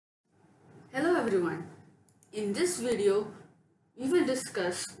everyone. In this video, we will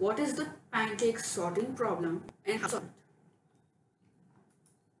discuss what is the pancake sorting problem and how to solve it.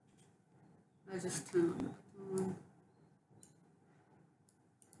 I'll just turn on.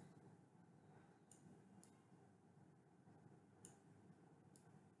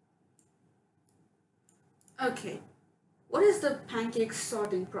 Okay, what is the pancake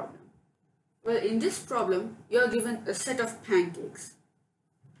sorting problem? Well, in this problem, you are given a set of pancakes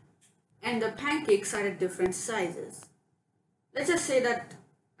and the pancakes are at different sizes. Let's just say that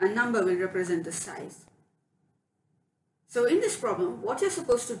a number will represent the size. So in this problem, what you're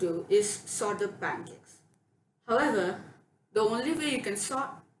supposed to do is sort the pancakes. However, the only way you can sort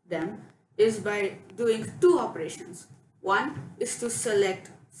them is by doing two operations. One is to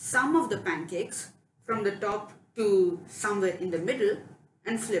select some of the pancakes from the top to somewhere in the middle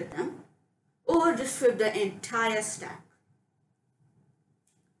and flip them, or just flip the entire stack.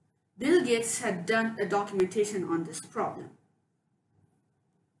 Bill Gates had done a documentation on this problem.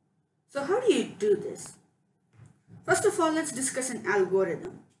 So how do you do this? First of all, let's discuss an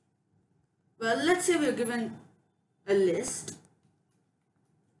algorithm. Well, let's say we're given a list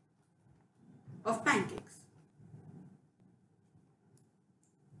of pancakes.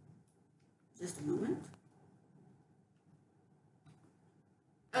 Just a moment.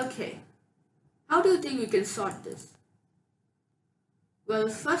 Okay, how do you think we can sort this? Well,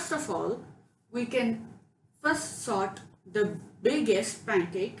 first of all, we can first sort the biggest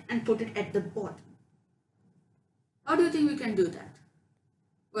pancake and put it at the bottom. How do you think we can do that?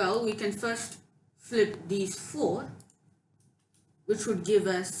 Well, we can first flip these four, which would give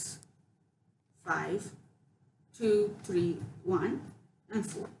us 5, 2, 3, 1, and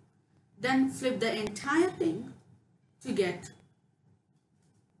 4. Then flip the entire thing to get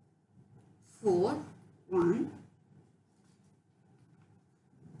 4, 1,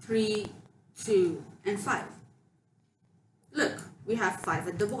 3, 2, and 5. Look, we have 5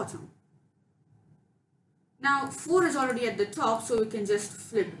 at the bottom. Now 4 is already at the top, so we can just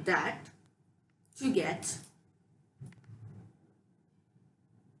flip that to get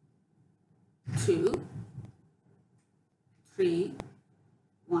 2, 3,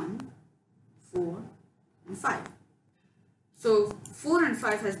 1, 4, and 5. So 4 and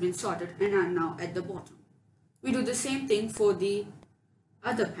 5 has been sorted and are now at the bottom. We do the same thing for the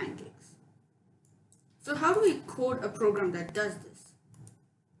other pancakes. So how do we code a program that does this?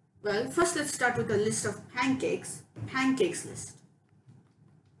 Well, first let's start with a list of pancakes list.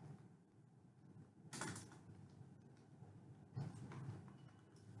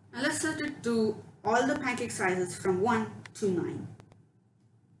 Now let's set it to all the pancake sizes from 1 to 9.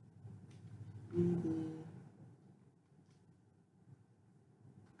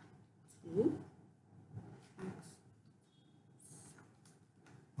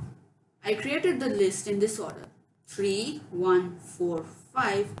 I created the list in this order: 3, 1, 4,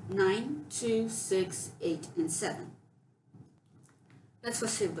 5, 9, 2, 6, 8, and 7. Let's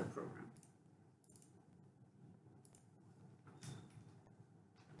first save the program.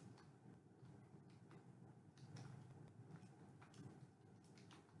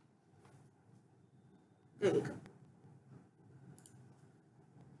 There we go.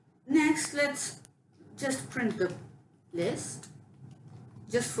 Next, let's just print the list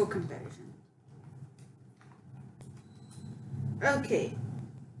just for comparison. Okay,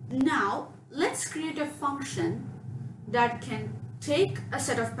 now let's create a function that can take a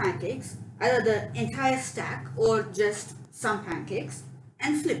set of pancakes, either the entire stack or just some pancakes,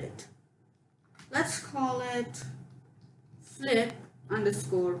 and flip it. Let's call it flip_pancakes,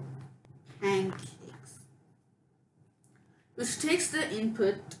 which takes the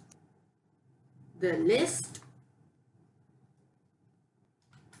input, the list,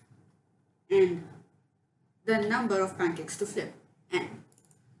 and the number of pancakes to flip. And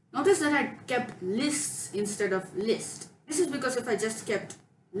notice that I kept lists instead of list. This is because if I just kept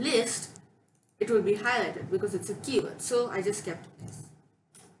list, it will be highlighted because it's a keyword. So I just kept this.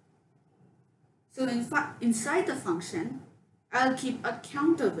 So inside the function, I'll keep a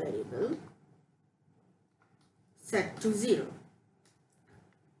counter variable set to 0.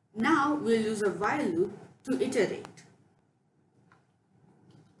 Now we'll use a while loop to iterate.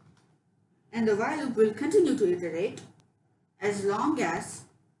 And the while loop will continue to iterate as long as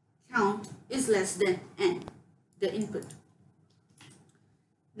count is less than n, the input.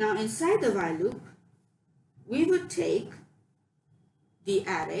 Now inside the while loop, we would take the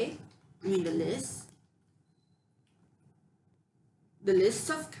array, the lists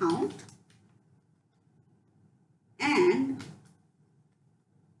of count, and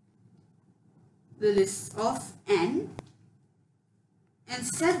the lists of n, and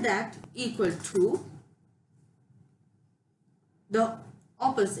set that equal to the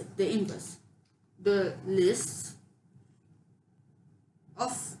opposite, the inverse, the lists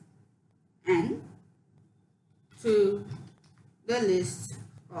of n to the list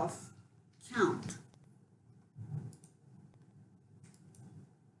of count.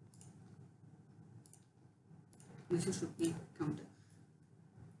 This should be counted.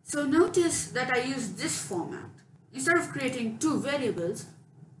 So notice that I use this format. Instead of creating two variables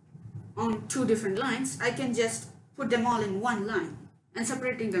on two different lines, I can just put them all in one line and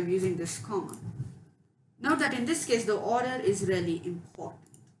separating them using this comma. Note that in this case the order is really important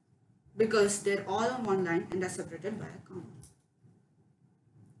because they're all on one line and are separated by a comma.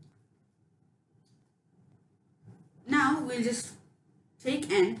 Now we'll just take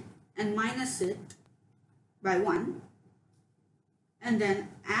n and minus it by 1 and then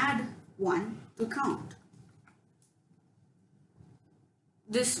add 1 to count.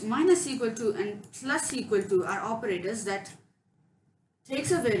 This minus equal to and plus equal to are operators that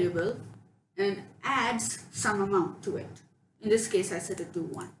takes a variable and adds some amount to it. In this case I set it to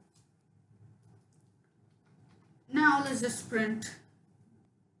 1. Now let's just print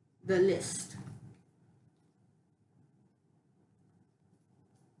the list.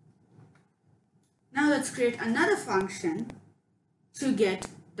 Now let's create another function to get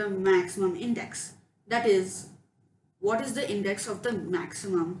the maximum index. That is, what is the index of the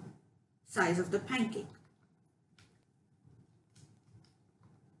maximum size of the pancake?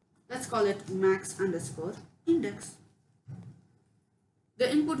 Let's call it max underscore index.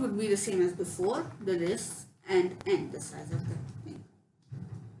 The input would be the same as before, the list, and n, the size of the thing.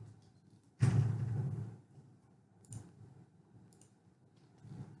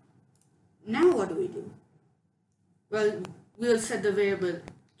 Now what do? Well, we'll set the variable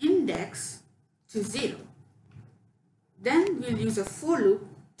index to 0. Then we'll use a for loop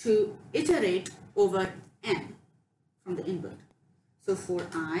to iterate over n from the input. So for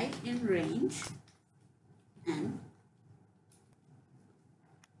I in range n,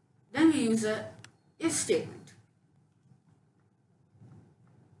 then we use a if statement.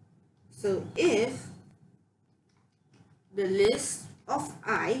 So if the list of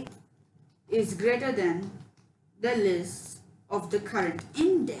I is greater than the list of the current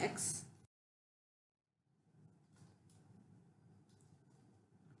index,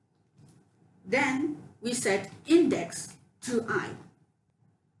 then we set index to I.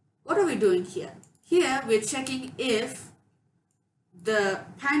 What are we doing here? Here we're checking if the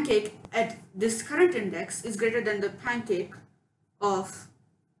pancake at this current index is greater than the pancake of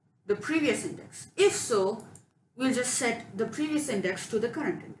the previous index. If so, we'll just set the previous index to the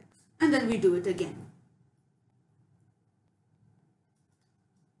current index and then we do it again.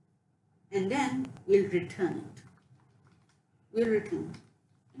 And then we'll return it. We'll return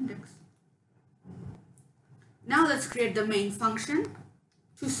index. Now let's create the main function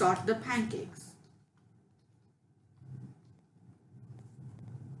to sort the pancakes.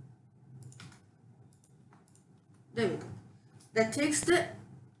 There we go. That takes the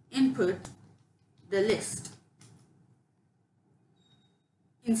input, the list.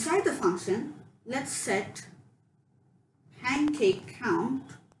 Inside the function, let's set pancake count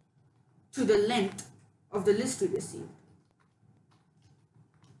to the length of the list we received.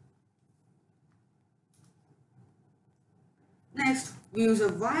 Next, we use a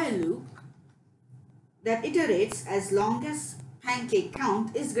while loop that iterates as long as pancake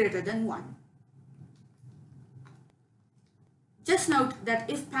count is greater than 1. Just note that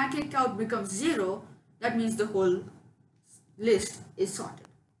if pancake count becomes 0, that means the whole list is sorted.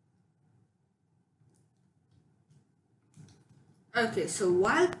 Okay, so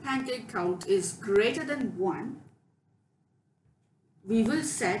while pancake count is greater than 1, we will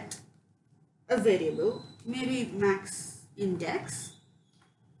set a variable, maybe max index,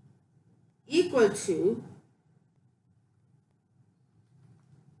 equal to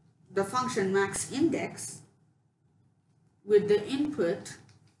the function max index with the input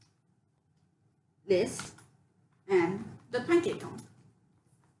list and the pancake count.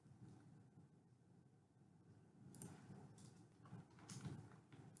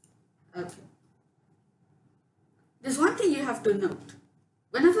 Okay. There's one thing you have to note.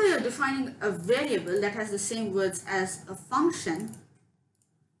 Whenever you're defining a variable that has the same words as a function,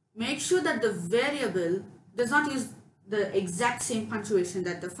 make sure that the variable does not use the exact same punctuation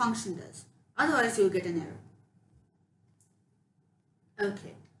that the function does. Otherwise, you'll get an error.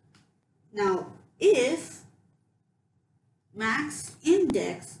 Okay. Now, if max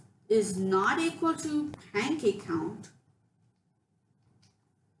index is not equal to pancake count,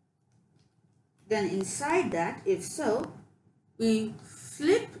 then inside that, if so, we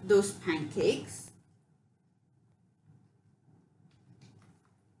flip those pancakes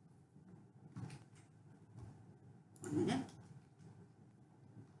one minute.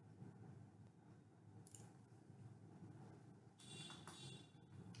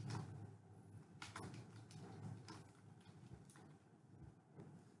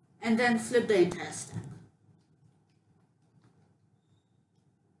 And then flip the entire stack.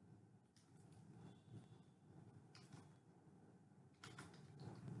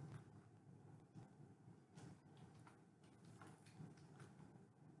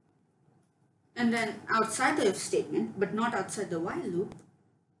 And then outside the if statement, but not outside the while loop,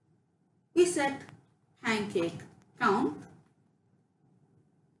 we set pancake count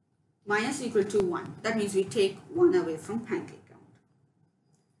minus equal to 1. That means we take 1 away from pancake count.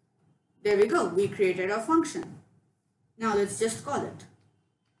 There we go. We created our function. Now let's just call it.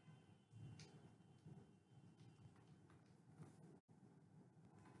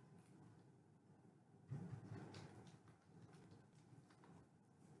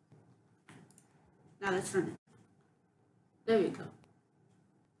 Now let's run it. There we go.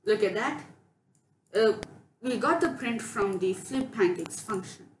 Look at that. We got the print from the flip pancakes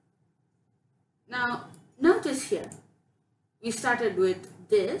function. Now notice here, we started with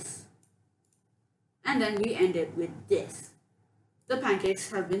this and then we ended with this. The pancakes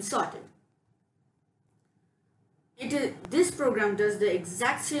have been sorted. This program does the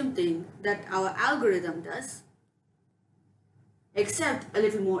exact same thing that our algorithm does, except a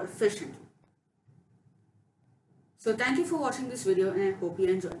little more efficiently. So thank you for watching this video and I hope you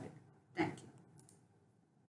enjoyed it.